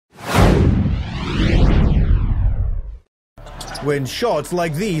when shots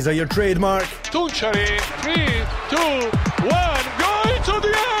like these are your trademark. Tunceri, 3, 2, 1, going to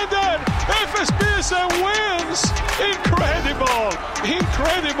the end, and Efes Pilsen wins! Incredible!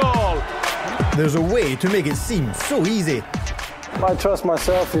 Incredible! There's a way to make it seem so easy. I trust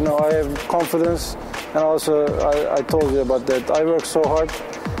myself, I have confidence, and also I told you about that. I work so hard,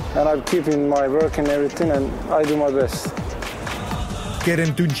 and I'm keeping my work and everything, and I do my best.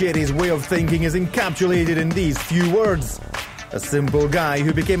 Kerem Tunceri's way of thinking is encapsulated in these few words. A simple guy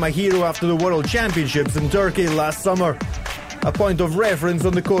who became a hero after the World Championships in Turkey last summer. A point of reference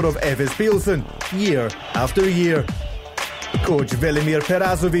on the court of Efes Pilsen, year after year. Coach Velimir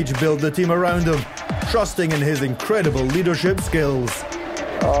Perasovic built the team around him, trusting in his incredible leadership skills.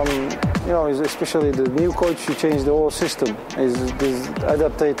 Especially the new coach, he changed the whole system. His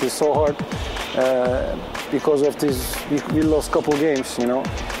adaptation is so hard because of this. We lost a couple games,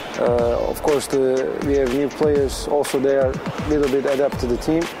 Of course, we have new players. Also, they are a little bit adapted to the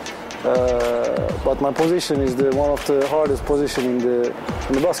team. But my position is one of the hardest positions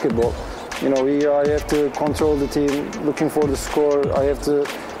in the basketball. I have to control the team, looking for the score. I have to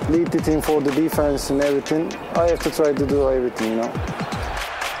lead the team for the defense and everything. I have to try to do everything,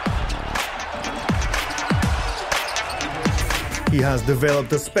 He has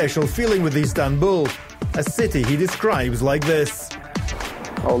developed a special feeling with Istanbul, a city he describes like this.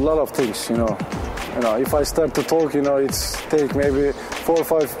 A lot of things, If I start to talk, it's take maybe 4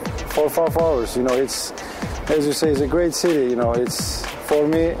 or 5 hours. It's, as you say, it's a great city. It's, for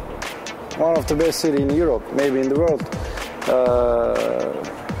me, one of the best cities in Europe, maybe in the world.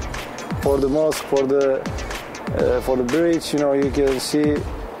 For the mosque, for the bridge, you can see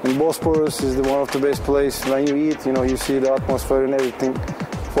in Bosporus is one of the best places. When you eat, you see the atmosphere and everything.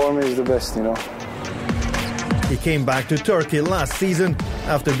 For me, it's the best, He came back to Turkey last season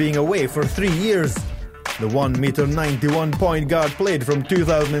after being away for 3 years. The 1-meter-91 point guard played from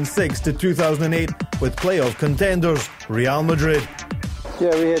 2006 to 2008 with playoff contenders Real Madrid.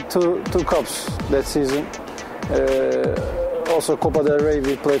 Yeah, we had two cups that season. Also Copa del Rey,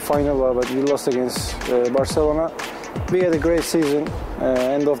 we played final, but we lost against Barcelona. We had a great season.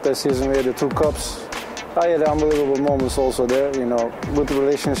 End of that season, we had the 2 cups. I had unbelievable moments also there. Good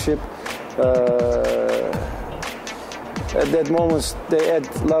relationship. At that moment, they had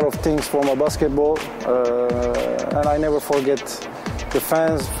a lot of things for my basketball, and I never forget the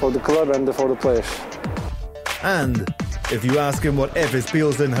fans, for the club, and for the players. And if you ask him what Efes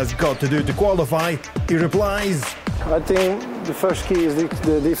Pilsen has got to do to qualify, he replies, I think the first key is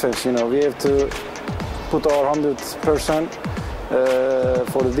the defense. We have to put our 100%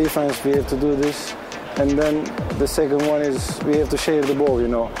 for the defense. We have to do this, and then the second one is we have to share the ball.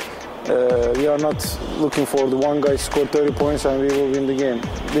 We are not looking for the one guy score 30 points and we will win the game.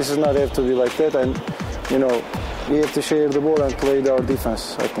 This does not have to be like that, and we have to share the ball and play our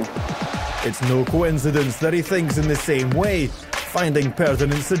defense, I think. It's no coincidence that he thinks in the same way, finding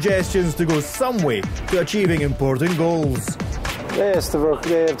pertinent suggestions to go some way to achieving important goals. They have to work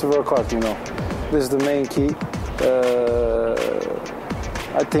hard, This is the main key.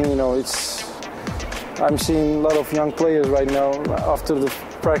 I think, I'm seeing a lot of young players right now. After the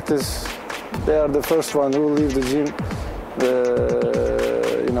practice, they are the first one who leave the gym.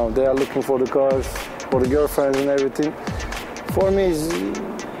 They are looking for the cars, for the girlfriends and everything. For me,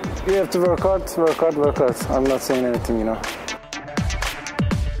 you have to work hard. I'm not saying anything,